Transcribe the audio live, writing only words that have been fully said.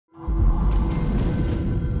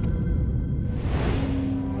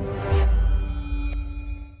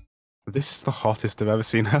This is the hottest I've ever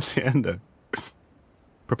seen Hacienda.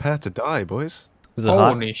 Prepare to die, boys. Is it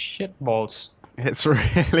hot? Holy shit balls. It's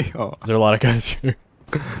really hot. Is there a lot of guys here?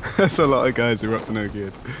 There's a lot of guys who are up to no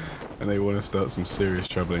good. And they want to start some serious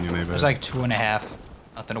trouble in your neighborhood. There's like 2.5.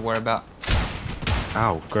 Nothing to worry about.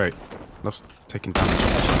 Ow, great. Loves taking damage.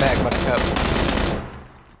 That's your bag, buttercup.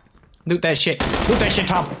 Loot that shit. Loot that shit,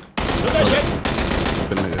 Tom. Loot that shit. It's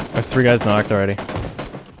been looted. I have 3 guys knocked already.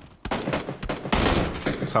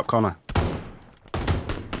 What's up, Connor?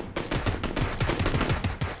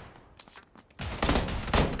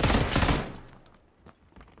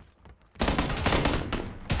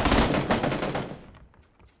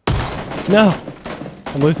 No!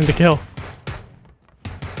 I'm losing the kill.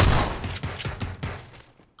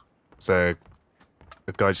 So,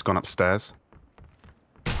 the guy just gone upstairs.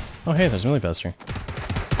 Oh hey, there's Millivester.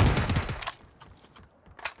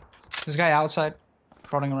 There's a guy outside,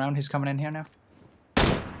 crawling around. He's coming in here now.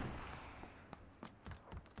 There's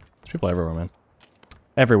people everywhere, man.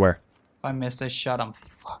 Everywhere. If I miss this shot, I'm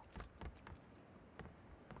fucked.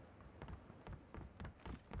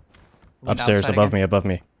 Upstairs, above me, above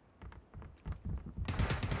me.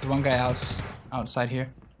 There's one guy outside here.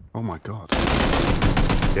 Oh my god.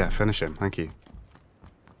 Yeah, finish him. Thank you.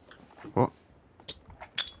 What?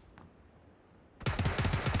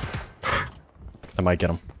 I might get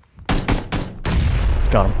him.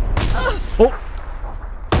 Got him. Oh!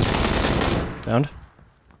 Downed.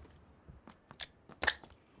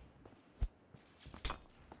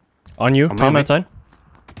 On you, Tom, outside.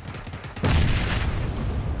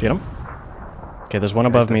 Get him? Okay, there's one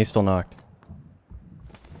above me, still knocked.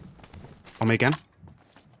 On me again?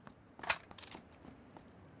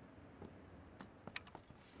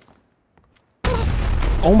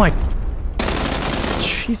 Oh my...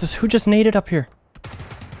 Jesus, who just naded up here?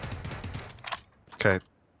 Okay,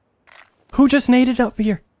 Who just naded up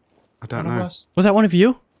here? I don't know. Was that one of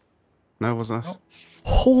you? No, it wasn't us.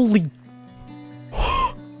 Holy...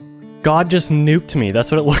 God just nuked me. That's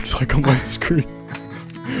what it looks like on my screen.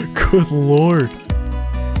 Good lord.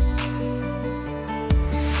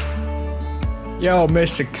 Yo,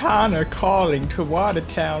 Mr. Connor calling to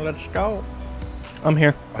Watertown. Let's go. I'm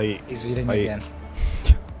here. He's eating again.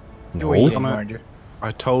 No. You were eating, weren't you? I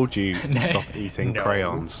told you to stop eating No.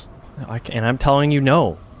 crayons. And I'm telling you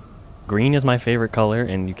no. Green is my favorite color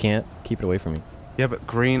and you can't keep it away from me. Yeah, but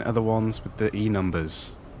green are the ones with the E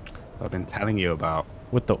numbers that I've been telling you about.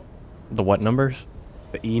 With the what numbers?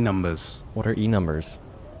 The E numbers. What are E numbers?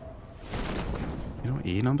 You know what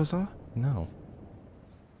E numbers are? No.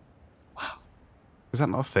 Is that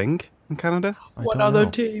not a thing in Canada? What don't other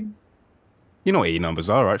know. team? You know what E numbers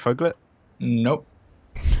are, right, Fuglet? Nope.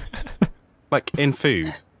 Like in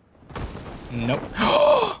food. Nope.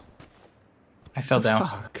 I fell down.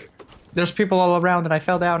 Fuck. There's people all around and I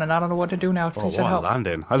fell down and I don't know what to do now. Oh, Please what a help.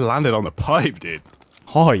 landing. I landed on the pipe, dude.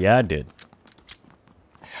 Oh yeah, I did.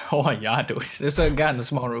 Oh yeah, dude. There's a guy on the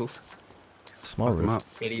small roof. Small Fuck 'em roof. up.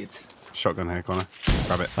 Idiots. Shotgun here, Connor.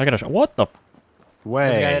 Grab it. I got a shot. What the?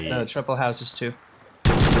 There's a guy at Way the triple houses too.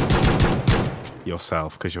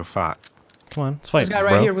 yourself, because you're fat. Come on, let's fight, There's a guy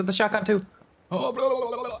right bro. here with the shotgun too. Oh, blah, blah, blah,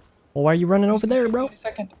 blah. Well, why are you running over there, bro? Wait a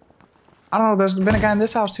second. I don't know. There's been a guy in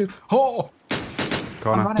this house too. Oh,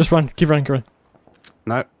 Connor. running. Just run. Keep running. Keep running.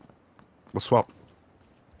 No. We'll swap.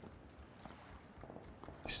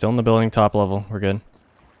 He's still in the building, top level. We're good.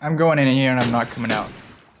 I'm going in here and I'm not coming out.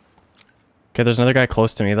 Okay, there's another guy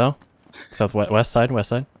close to me though. Southwest, west side, west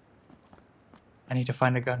side. I need to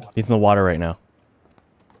find a gun. He's in the water right now.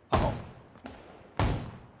 Oh.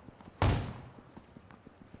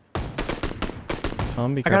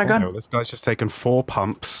 Tom, be I got a careful. gun. No, this guy's just taken 4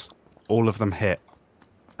 pumps. All of them hit.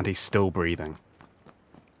 And he's still breathing.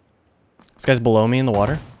 This guy's below me in the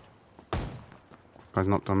water. Guy's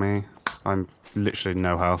knocked on me. I'm literally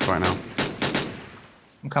no health right now.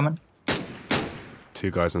 I'm coming.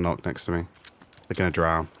 2 guys are knocked next to me. They're gonna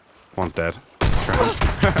drown. One's dead. Drowned.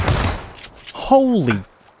 Holy.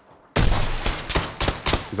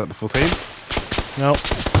 Is that the full team? No.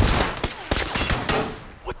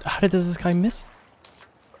 What? How did this guy miss?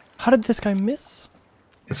 How did this guy miss?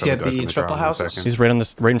 Is This he other at guy's the gonna triple drown in a houses? second. He's right on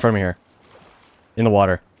this, right in front of me here. In the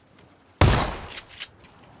water.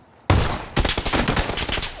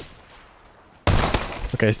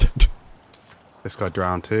 Okay, he's dead. This guy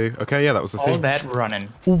drowned too. Okay, yeah, that was the All team. that running.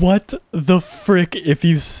 What the frick? If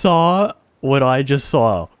you saw what I just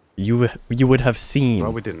saw, you would have seen.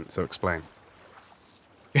 Well, we didn't, so explain.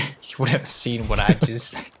 You would have seen what I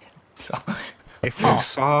just saw. If you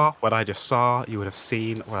saw what I just saw, you would have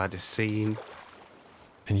seen what I just seen.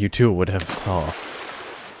 And you too would have saw.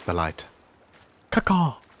 The light.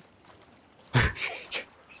 Caca.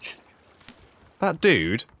 That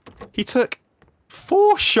dude, he took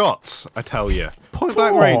 4 shots, I tell you. Point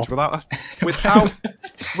blank range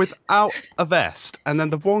without a vest. And then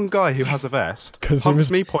the one guy who has a vest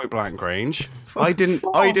pumped me point blank range. I didn't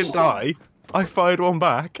die. I fired one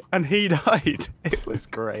back and he died. It was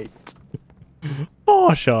great.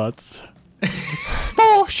 4 shots.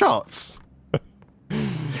 4 shots.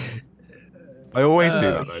 I always do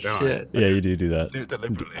that though, don't I? Yeah, you do that. Do it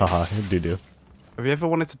deliberately. Haha, you do. Have you ever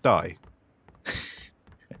wanted to die?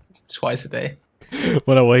 Twice a day.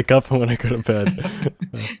 When I wake up and when I go to bed.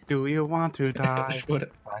 Do you want to die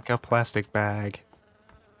like a plastic bag?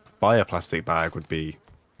 Buy a plastic bag would be...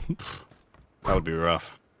 That would be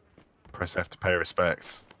rough. Press F to pay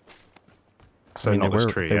respects. So not this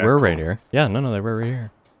tree, They were right here. Yeah, no, they were right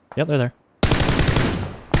here. Yep, they're there.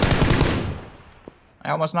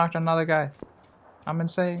 I almost knocked another guy. I'm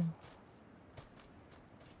insane.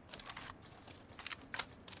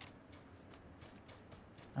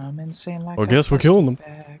 I'm insane like Well, guess we're killing them.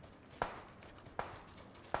 bag.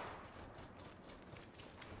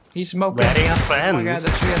 He's smoking. Ready up, Oh my god, friends. the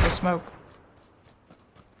tree had the smoke.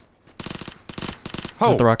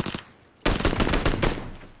 Oh, the rock.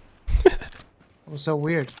 It was so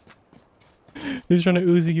weird. He's trying to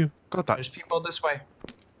Uzi you. God, that There's people this way.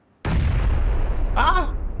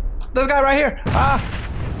 Ah! This guy right here!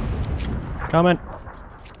 Ah! Comment.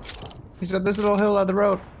 He's at this little hill at the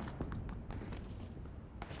road.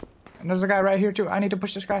 And there's a guy right here too. I need to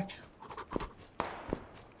push this guy.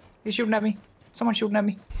 He's shooting at me. Someone's shooting at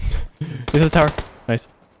me. He's at the tower. Nice.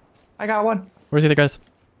 I got one. Where's the other guys?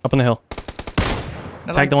 Up on the hill.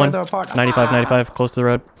 They're Tag the one. further apart. 95, Ah! 95, close to the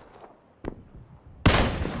road.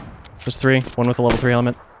 There's 3. One with a level 3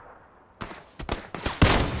 element.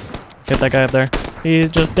 Get that guy up there. He's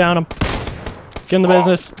just down him. Get in the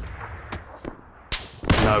business.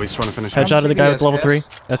 No, he's trying to finish. Headshot of the guy with level 3.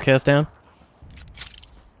 SKS. SKS down.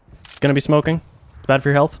 Gonna be smoking. It's bad for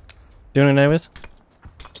your health. Doing it anyways.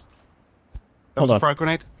 That was Hold a on. frag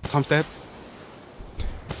grenade. Tom's dead.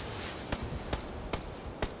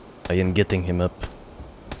 I am getting him up.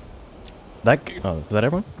 That. Oh, is that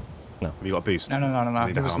everyone? Have you got a boost? No. I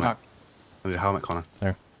need He a was helmet. knocked. I need a helmet, Connor.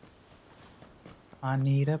 There. I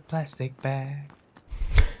need a plastic bag.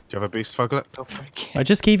 Do you have a boost, Foglet? Go freaking. I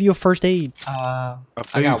just gave you a first aid. I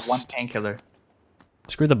got one painkiller.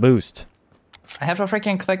 Screw the boost. I have to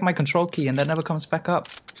freaking click my control key and that never comes back up.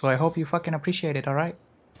 So I hope you fucking appreciate it, alright?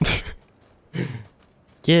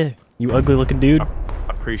 Yeah, you ugly looking dude. I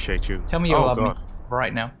appreciate you. Tell me you love God. me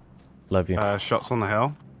right now. Love you. Shots on the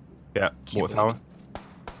hill. Yeah, Keep water tower.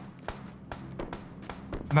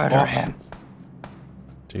 Murder Oh. him.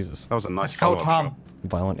 Jesus. That was a nice Let's go, follow-up Tom. shot.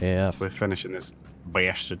 Violent AF. We're finishing this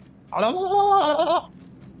bastard. That was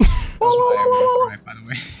my right, by the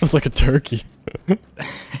way. Sounds like a turkey.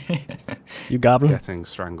 You goblin? Getting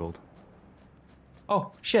strangled.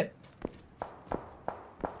 Oh, shit.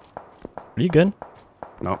 Are you good?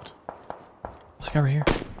 Knocked. This guy right here.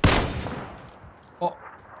 Oh,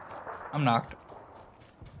 I'm knocked.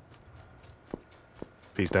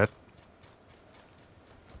 He's dead.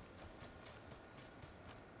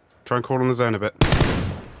 Try and crawl on the zone a bit.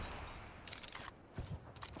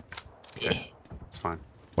 Okay, it's fine.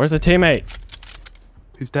 Where's the teammate?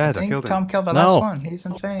 He's dead. I think killed him. Tom killed the No. last one. He's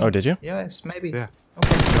insane. Oh, did you? Yes, maybe. Yeah.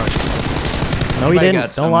 Okay. No, he Anybody didn't. got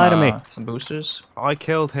Don't some, lie to me. Some boosters. I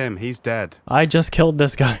killed him. He's dead. I just killed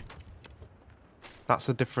this guy. That's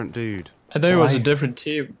a different dude. I thought it was a Why? different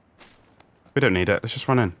team. We don't need it. Let's just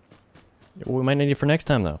run in. We might need it for next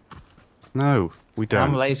time, though. No, we don't.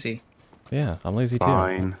 I'm lazy. Yeah, I'm lazy too.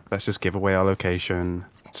 Fine. Let's just give away our location.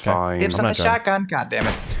 It's Okay. fine. Dibs on not the trying. shotgun. God damn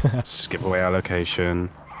it. Let's just give away our location.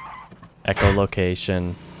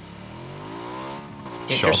 Echolocation.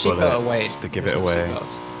 Get your Shot bullet, seatbelt away. just to give Here's it some away.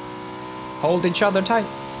 seatbelts. Hold each other tight.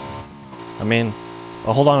 I mean,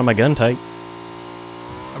 I'll hold on to my gun tight.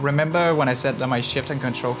 Remember when I said that my shift and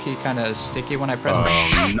control key kind of sticky when I pressed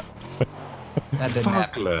it? That didn't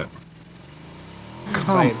happen. Fuglet. So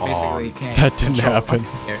Come I basically on. can't That didn't control happen.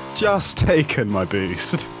 fucking here. Just taken my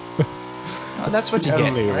boost. Oh, that's what you get,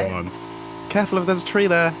 Only right? one. Careful if there's a tree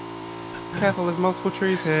there. Careful, there's multiple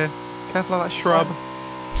trees here. Careful of that shrub.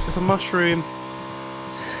 There's a mushroom.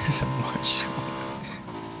 So much. Do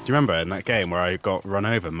you remember in that game where I got run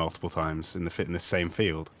over multiple times in the same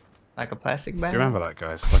field? Like a plastic bag? Do you remember that,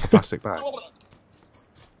 guys? Like a plastic bag.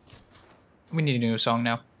 We need a new song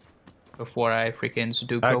now. Before I freaking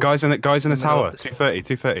Sudoku. Guys in the middle tower. of the- 230,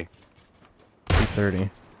 230. 230.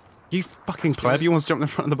 You fucking pleb, you almost jumped in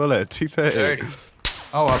front of the bullet. 230. 30.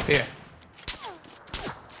 Oh, up here.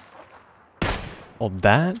 Oh,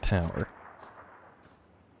 that tower.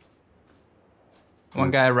 One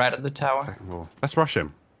guy right at the tower. Second wall. Let's rush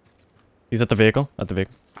him. He's at the vehicle. At the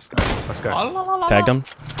vehicle. Let's go. Let's go. Tagged him.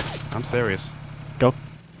 I'm serious. Go.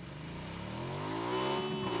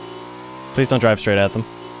 Please don't drive straight at them.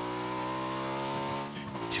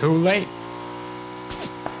 Too late.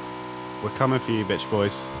 We're coming for you, bitch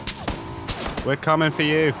boys. We're coming for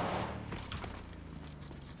you.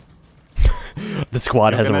 The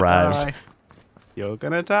squad has arrived. Die. You're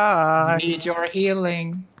gonna die. Need your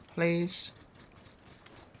healing, please.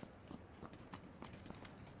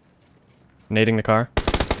 Nading the car.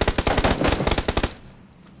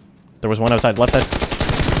 There was one outside, left side.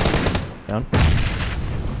 Down.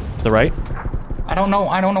 To the right. I don't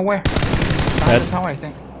know where. It's behind the tower, I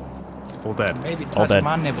think. All dead. Maybe All dead.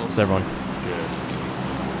 my nibbles. It's everyone. Good.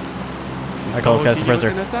 I call this guy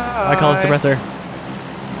suppressor. I call this suppressor.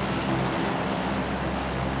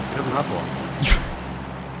 He doesn't have one.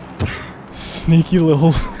 Sneaky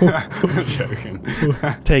little. I'm joking.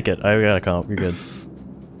 Take it. I got a comp. You're good.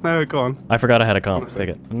 No, go on. I forgot I had a comp. Honestly.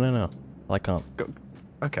 Take it. No. I like comp. Go.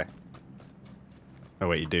 Okay. Oh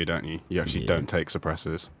wait, you do, don't you? You actually don't take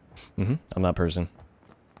suppressors. I'm that person.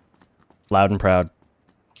 Loud and proud.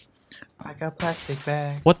 I got a plastic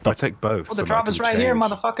bag. What the? I take both. Oh, so the drop that is can right here, change.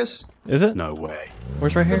 motherfuckers. Is it? No way.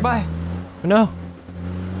 Where's right here? Goodbye. No.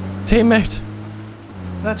 Teammate.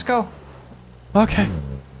 Let's go. Okay.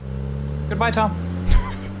 Goodbye, Tom.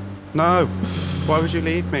 No. Why would you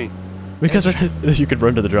leave me? Because that's it. You could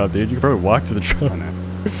run to the drop, dude. You could probably walk to the drop. I know.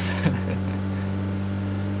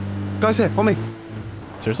 Guys here, on me.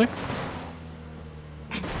 Seriously?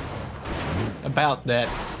 About that.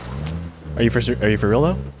 Are you for real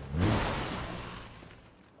though?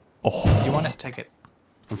 Oh. You want it? Take it.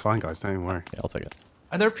 I'm fine, guys. Don't even worry. Yeah, I'll take it.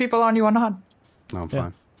 Are there people on you or not? No, I'm Yeah.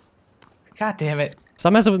 fine. God damn it.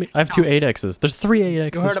 Stop messing with me. I have 2 8Xs. There's 3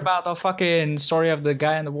 8Xs. You heard about the fucking story of the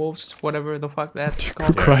guy and the wolves? Whatever the fuck that's Who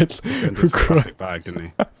called. cried? He turned Who into a cried? plastic bag, didn't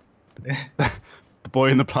he? The boy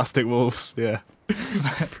in the plastic wolves. Yeah.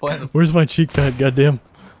 Where's my cheek pad? Goddamn.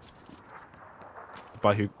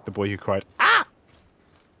 The boy who cried.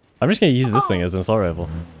 I'm just gonna use this thing as an assault rifle.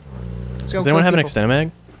 Let's go Does anyone kill have an people. extended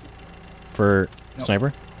mag for Nope.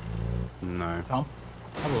 sniper? No. Tom,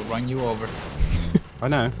 I will run you over. I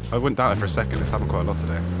know. I wouldn't doubt it for a second. It's happened quite a lot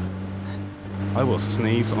today. I will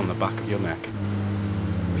sneeze on the back of your neck.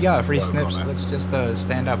 We got free Well, snips. on it. Let's just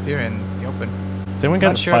stand up here in the open. Does anyone I'm got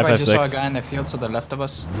not sure if I just saw a 5.56? guy in the field to the left of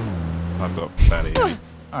us. I've got barely any.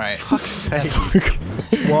 Alright.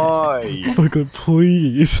 Why? Fucking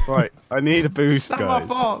please. Right, I need a boost, Stop my guys.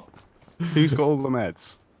 fault. Who's got all the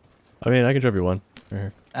meds? I mean, I can drop you one. Right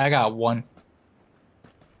here. I got one.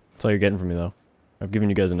 That's all you're getting from me, though. I've given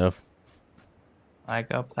you guys enough. I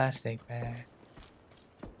got plastic bag.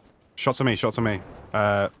 Shots on me, shots on me.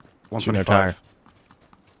 Shooting our tire. 125.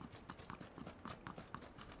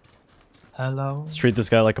 Hello? Let's treat this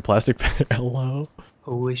guy like a plastic bag. Hello.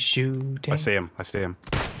 Who is shooting? I see him, I see him.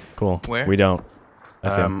 Cool. Where? We don't. I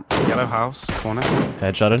see him. Yellow house, corner.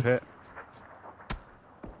 Headshotted. Hit.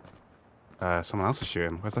 Someone else is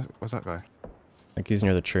shooting. Where's that guy? I think he's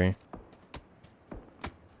near the tree.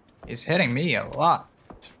 He's hitting me a lot.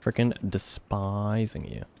 He's freaking despising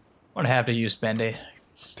you. I'm gonna have to use Band-Aid.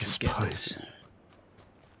 Despise.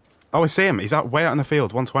 Oh, I see him. He's way out in the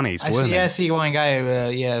field. 120. He's worming. I see one guy,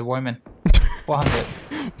 yeah, Warman. 400.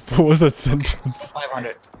 What was that sentence?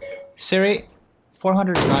 500. Siri,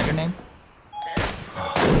 400 is not your name?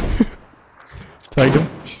 Tagged him.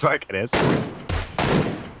 She's like, it is.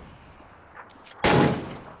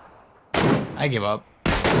 I give up.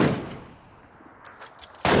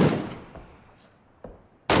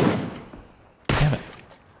 Damn it.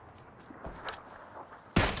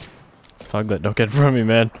 Fuck that. Don't get in front of me,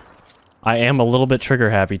 man. I am a little bit trigger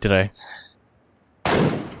happy today.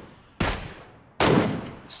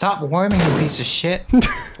 Stop worming, you piece of shit.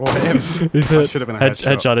 Or him. He's That hit. should have been a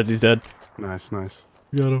headshot. Headshotted. He's dead. Nice, nice.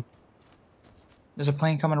 Got him. There's a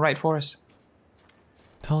plane coming right for us.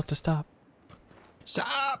 Tell it to stop.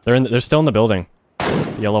 Stop! They're still in the building.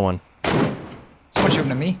 The yellow one. Someone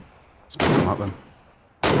shooting at me. Let's him up then.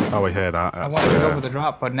 Oh, we hear that. I That's, wanted to go for the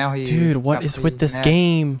drop, but now he... Dude, what got is the with this net.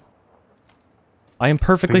 game? I am I think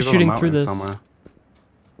perfectly he's on a shooting through mountain this. somewhere.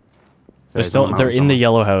 They're Yeah, he's still. on a They're mountain in the somewhere.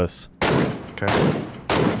 yellow house. Okay.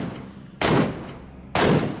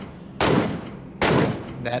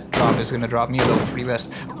 That drop is gonna drop me a little free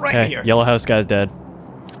vest right Okay, here. yellow house guy's dead.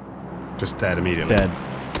 Just dead immediately. Dead.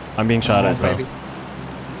 I'm being shot at though. Baby.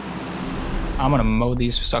 I'm gonna mow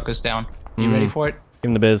these suckers down. You ready for it? Give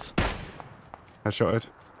him the biz. Headshotted.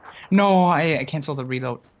 No, I canceled the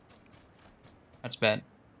reload. That's bad.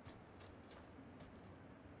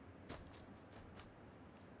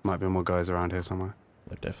 Might be more guys around here somewhere.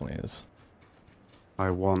 There definitely is. I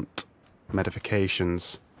want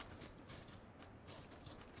medifications.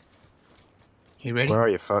 You ready? Where are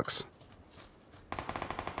you, fucks?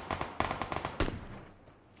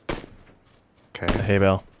 Okay. The hay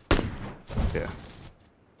bale. Yeah.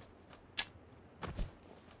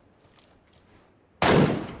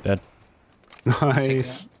 Dead.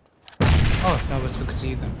 Nice. Oh, that was because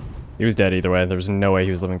of them. He was dead either way. There was no way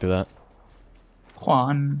he was living through that.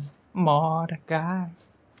 Juan Mordecai.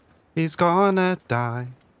 He's gonna die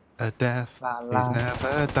a death La, la. he's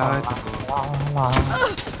never died before.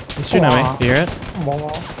 He's shooting at me. Do you hear it?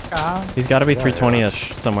 Mordecai. He's got to be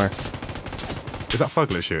 320-ish somewhere. Is that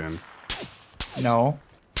Fugler shooting? No.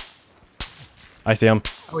 I see him.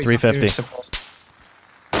 Oh, he's 350. not supposed-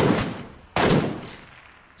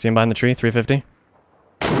 See him behind the tree? 350.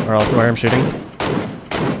 Or I'll where I'm shooting.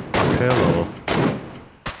 Uphill or?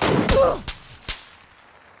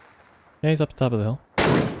 Yeah, he's up the top of the hill.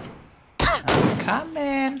 I'm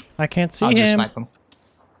coming. I can't see I'll just him. snipe him.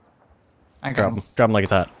 I got Drop him. him. Drop him like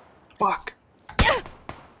it's hot. Fuck.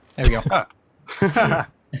 There we go.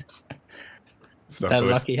 Stuff, That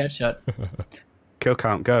boys. lucky headshot. Kill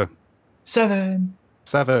count, go. 7.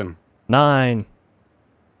 7. 9.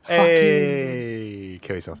 Hey!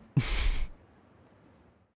 Kill yourself.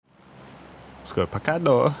 Let's go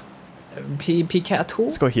Pacado. Pikachu?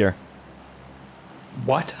 Let's go here.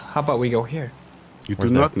 What? How about we go here? You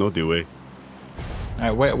Where's do that? not know the way.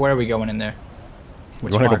 Alright, where are we going in there? You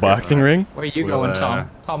want to go marker? boxing ring? Where are you We'll, going, Tom?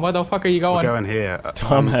 Tom, where the fuck are you We're going? going here.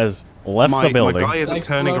 Tom has left the building. My guy isn't Like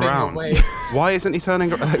turning floating around. away. Why isn't he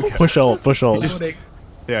turning around? Push alt, push alt.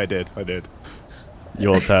 Yeah, I did.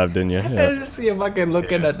 You all tabbed, didn't you? I Yeah. just see him fucking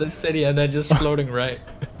looking at the city and then just floating right.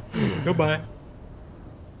 Goodbye.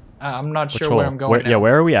 I'm not sure where I'm going. Yeah,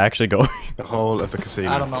 where are we actually going? The whole of the casino.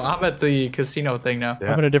 I don't know. I'm at the casino thing now.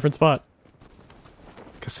 Yeah. I'm in a different spot.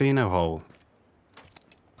 Casino hole.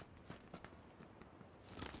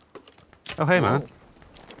 Oh, hey, man.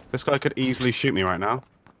 This guy could easily shoot me right now.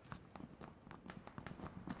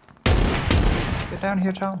 Get down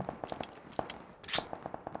here, Tom.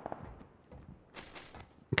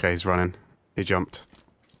 Okay, he's running. He jumped.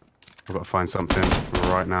 I've got to find something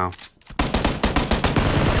right now.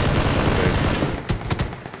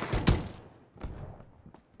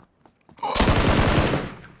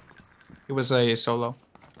 It was a solo.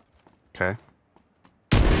 Okay.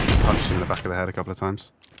 Punched him in the back of the head a couple of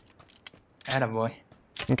times. Attaboy.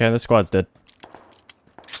 Okay, this squad's dead.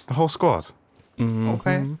 The whole squad.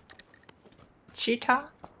 Okay. Cheetah?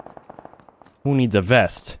 Who needs a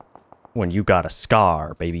vest when you got a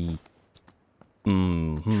scar, baby?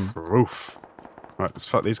 Proof. Right, let's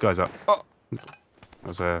fuck these guys up. Oh! That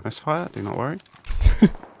was a misfire, do not worry.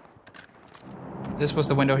 This was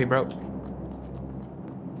the window he broke.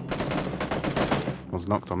 Was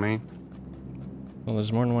knocked on me. Well,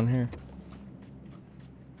 there's more than one here.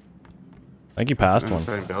 I think you passed In the one.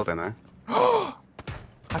 same building, though.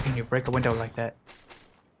 How can you break a window like that?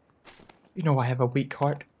 You know I have a weak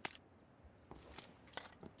heart.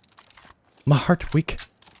 My heart weak.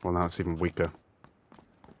 Well, now it's even weaker.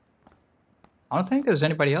 I don't think there's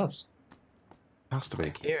anybody else. Has to be.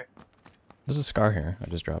 Like here. There's a scar here. I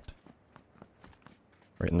just dropped.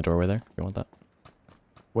 Right in the doorway there. You want that?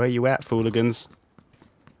 Where you at, fooligans?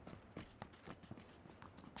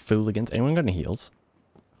 Fooligans. Anyone got any heals?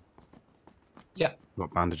 Yeah.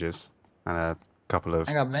 Got bandages and a couple of.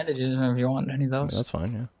 I got bandages if you want any of Yeah, those. that's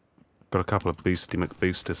fine, yeah. Got a couple of boosty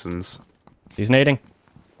McBoostersons. He's nading.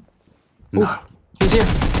 No. He's here.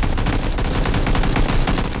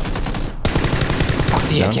 Fuck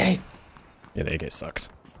the Down. AK. Yeah, the AK sucks.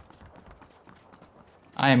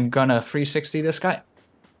 I am gonna 360 this guy.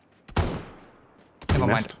 Never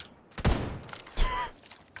mind. Missed.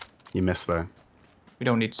 You missed though. We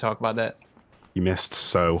don't need to talk about that. You missed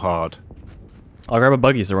so hard. I'll grab a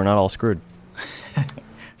buggy so we're not all screwed.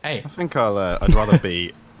 Hey, I think I'd rather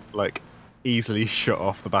be like easily shot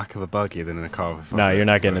off the back of a buggy than in a car. With a No, fucking- you're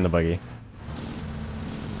not getting in the buggy.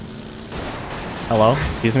 Hello?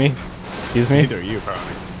 Excuse me? Excuse me? Neither are you,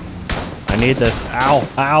 apparently. I need this. Ow!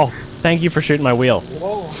 Ow! Thank you for shooting my wheel.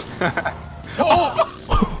 whoa.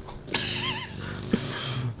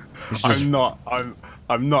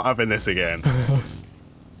 I'm not having this again.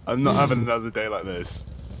 I'm not having another day like this.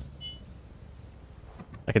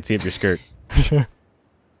 I can see up your skirt.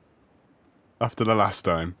 After the last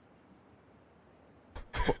time.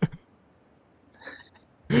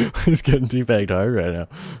 He's getting teabagged hard right now.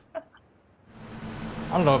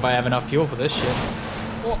 I don't know if I have enough fuel for this shit.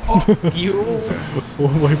 Oh, you. Oh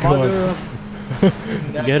my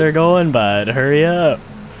god. Get her going, bud. Hurry up.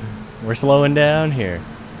 We're slowing down here.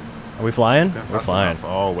 Are we flying? Going We're fast flying. enough.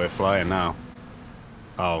 Oh, we're flying now.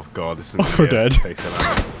 Oh god, this is. We're dead.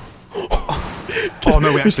 Oh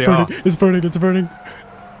no, we actually are. It's burning. It's burning.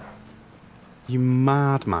 You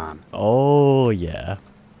madman. Oh yeah.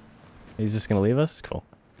 He's just gonna leave us? Cool.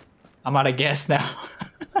 I'm out of gas now.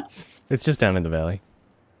 It's just down in the valley.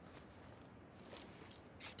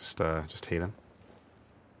 Just healing.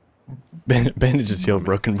 Bandages heal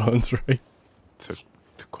broken bones, right? To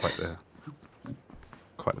quite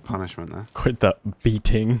the punishment there. Quite the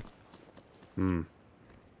beating. Hmm.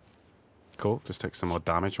 Cool. Just take some more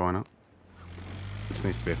damage. Why not? This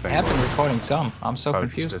needs to be a I thing. have been recording some. I'm so Oh,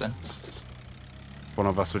 confused then. One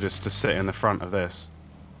of us would just sit in the front of this.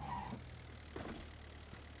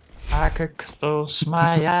 I could close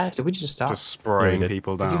my eyes. Did we just stop? Just spraying did.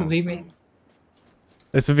 people Did you down. leave me?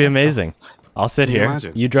 This would be amazing. I'll sit Can you here.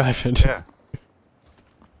 imagine? You drive it.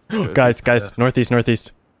 Yeah. Guys, Yeah.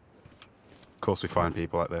 northeast. Of course we find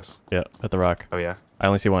people like this. Yeah, at the rock. Oh yeah. I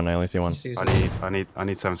only see one. I I need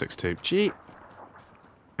 762. Gee. I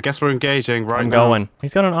guess we're engaging right I'm now. going.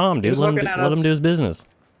 He's got an arm, dude. was Let looking at him us. do his business.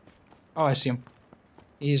 Oh, I see him.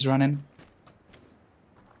 He's running.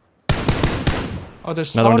 Oh,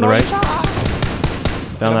 there's Another one to the right.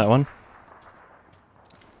 Ah! Down that one.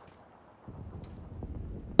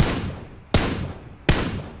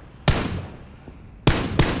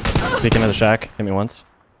 Speaking of the shack, hit me once.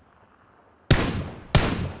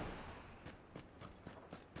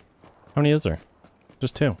 How many is there?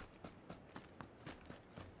 Just 2.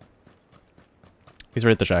 He's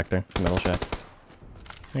right at the shack there, the metal shack.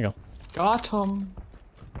 There you go. Got him.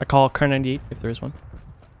 I call car 98 if there is one.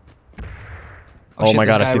 Oh, shit, my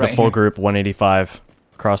this god, I guy see the right full here. group, 185,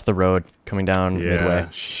 across the road, coming down Yeah. midway.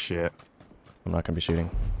 Shit. I'm not gonna be shooting.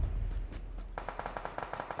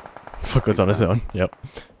 Footgood's on his own. Yep.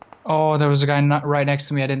 Oh, there was a guy not right next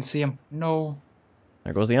to me. I didn't see him. No.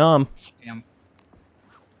 There goes the arm. Damn.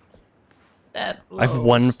 That I've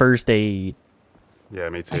one first aid. Yeah,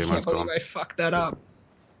 me I too. can't Mine's believe gone. I fucked that up.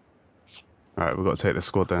 Alright, we've got to take the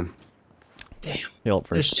squad then. Damn. Heal up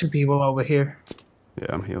There's first. 2 people over here. Yeah,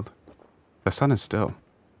 I'm healed. The sun is still.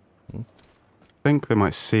 Hmm. I think they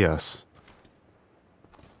might see us.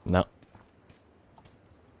 No.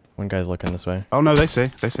 One guy's looking this way. Oh no, they see.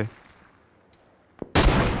 They see.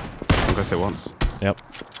 I'm gonna say once. Yep.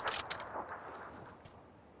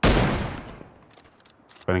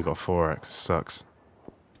 I've only got 4x. Sucks.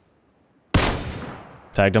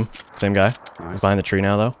 Tagged him. Same guy. Nice. He's behind the tree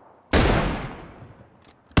now, though.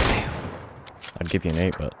 I'd give you an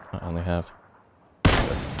 8, but I only have.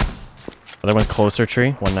 But I went closer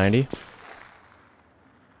tree, 190.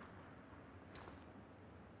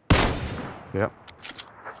 Yep.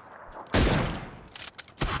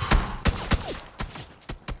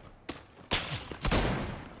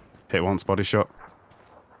 Hit once, body shot.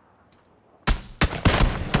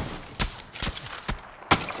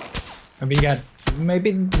 Maybe you got.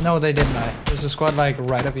 Maybe. No, they didn't. There's a squad like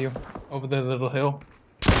right of you. Over the little hill.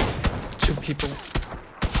 2 people.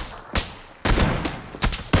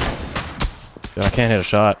 Dude, I can't hit a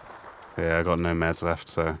shot. Yeah, I got no meds left,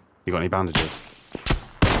 so... You got any bandages?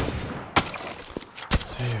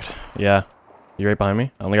 Dude. Yeah. You right behind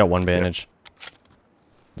me? I only got 1 bandage.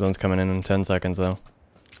 Zone's coming in 10 seconds, though.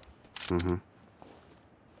 Mm-hmm.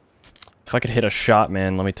 If I could hit a shot,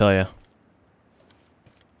 man, let me tell you.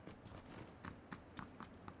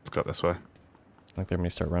 Let's go this way. Like they're gonna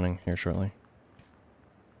start running here shortly.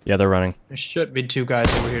 Yeah, they're running. There should be 2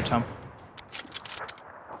 guys over here, Tom.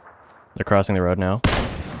 They're crossing the road now.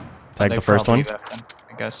 Tag They the first one. probably left them,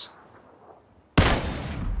 I guess.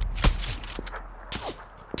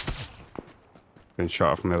 Been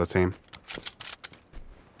shot from the other team.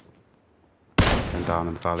 And down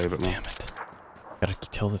in the valley a bit more. Damn it. Gotta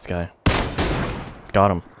kill this guy.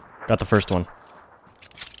 Got him. Got the first one.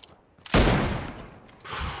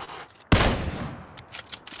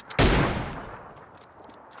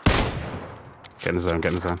 Get in the zone, get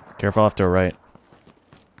in the zone. Careful off to a right.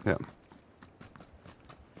 Yep.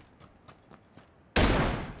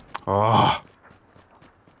 Oh,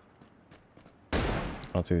 I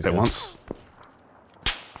don't see these hit guys. once.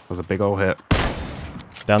 Was a big old hit.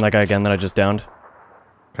 Down that guy again that I just downed.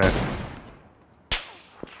 Okay.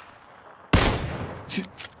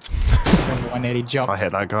 180 jump. I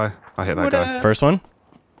hit that guy. I hit that guy. First one?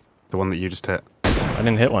 The one that you just hit. I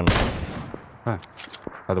didn't hit one. Oh,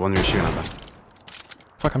 oh the one you were shooting at then.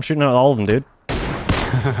 Fuck, I'm shooting at all of them, dude.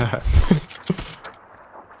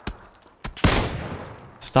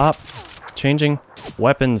 Stop changing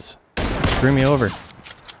weapons. Screw me over.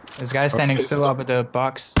 This guy standing still up at the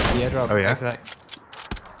box, the airdrop. Oh, yeah? Like,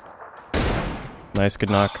 Nice, good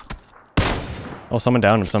knock. Oh, someone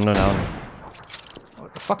downed him. Someone downed him.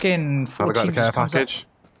 What the fucking Another guy at the 14 care just comes up. package.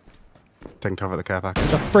 Taking cover at the care package.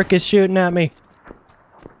 The frick is shooting at me?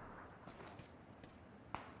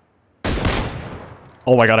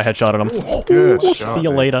 Oh, I got a headshot at him. Good Oh, shot, see you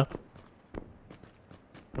dude. later.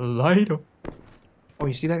 Later. Oh,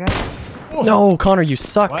 you see that guy? Oh. No, Connor, you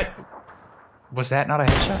suck. What? Was that not a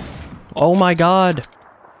headshot? Oh my god.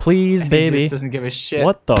 Please, He baby. just doesn't give a shit.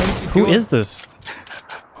 What the? What is he Who doing? is this?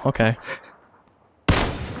 Okay.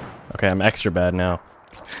 Okay, I'm extra bad now.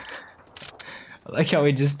 I like how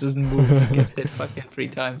he just doesn't move and gets hit fucking 3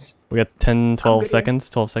 times. We got 10, 12 good here. seconds.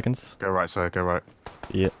 12 seconds. Go right, sir. Go right.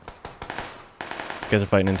 Yeah. These guys are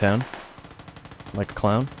fighting in town. Like a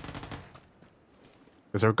clown.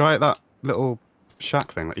 Is there a guy at that little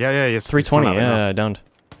shack thing? Yeah, yes. 320, yeah, I downed.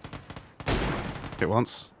 Hit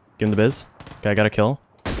once. Give him the biz. Guy got a kill.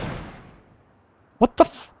 What the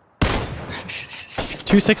f-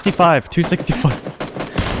 265, 265,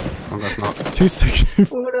 Oh, that's not. 260,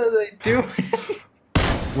 What are they doing?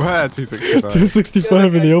 Where? 265.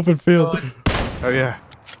 265 in the open field. God. Oh, yeah.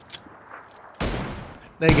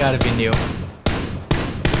 They gotta be new.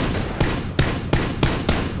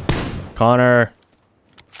 Connor,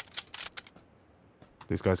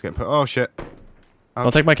 These guys getting put. Oh, shit.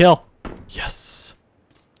 don't take my kill. Yes.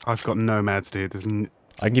 I've got no meds, dude.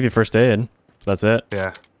 I can give you first aid. That's it.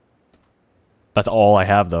 Yeah. That's all I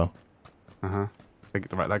have, though. Uh-huh.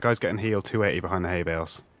 Right, that guy's getting healed 280 behind the hay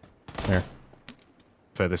bales. Here.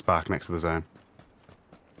 Furthest back next to the zone.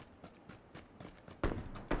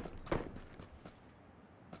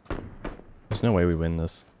 There's no way we win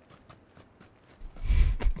this.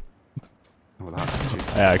 Oh,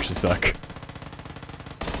 that. I actually suck.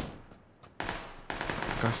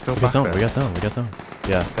 Guy's still We back got zone, there. we got zone, we got zone.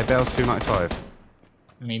 Yeah. Hay bales 295.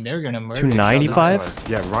 I mean, they're gonna murder 295?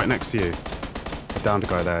 Yeah, right next to you. I downed a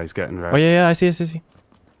guy there. He's getting rest. Oh, yeah, I see.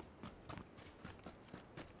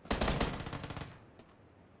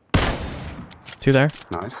 Two there.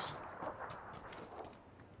 Nice.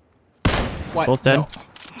 What? Both dead. No.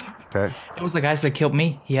 Okay. It was the guys that killed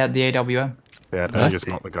me. He had the AWM. Yeah, Huh? I just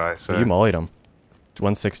not the guy. So You mollied him.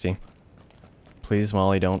 160. Please,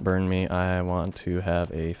 Molly, don't burn me. I want to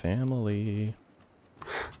have a family.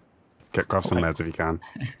 grab some meds if you can.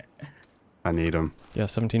 I need them. Yeah,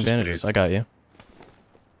 17 Just bandages. please. I got you.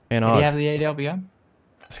 Hey, an Did he AUG. have the AWM?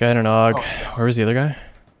 This guy had an AUG. Oh. Where was the other guy?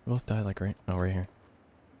 We both died like right. Oh, right here.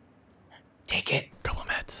 Take it. Couple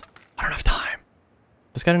meds. I don't have time.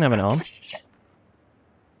 This guy didn't have an elm. He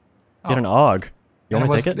had an AUG. You want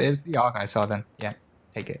me to take it? It's the AUG I saw then. Yeah,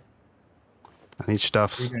 take it. I need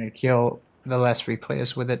stuffs. You're gonna kill the last 3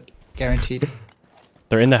 players with it, guaranteed.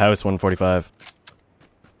 They're in the house, 145.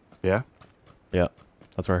 Yeah? Yeah,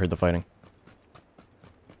 that's where I heard the fighting.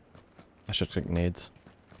 I should take nades.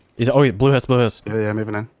 He's oh, wait, blue house. Yeah,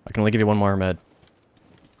 moving in. I can only give you one more med.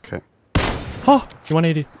 Okay. Oh, you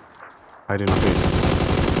 180. I do not boost.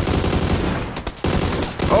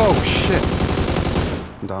 Oh,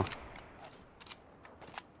 shit! I'm down.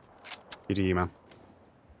 EDE, man.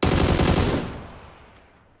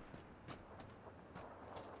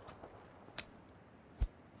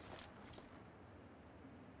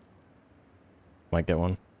 Might get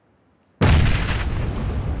one.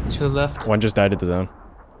 2 left. One just died at the zone.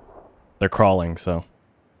 They're crawling, so. Do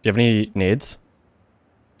you have any nades?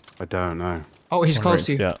 I don't know. Oh, he's close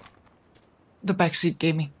to you. Yeah. The backseat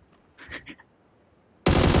gave me.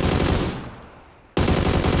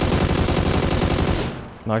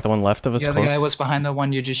 Knock the one left of us The other close. guy was behind the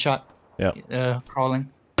one you just shot. Yeah. Crawling.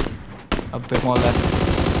 A bit more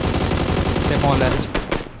left. Bit more left.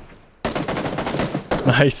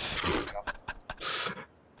 Nice.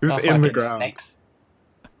 Who's Oh, in the fucking ground? snakes.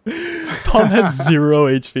 Tom had 0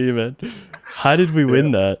 HP, man. How did we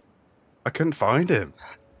win that? I couldn't find him.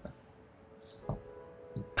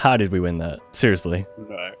 How did we win that? Seriously.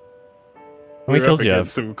 No. How many kills do you have?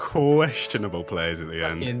 Some questionable plays at the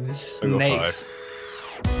end. Fucking I got 5. snakes.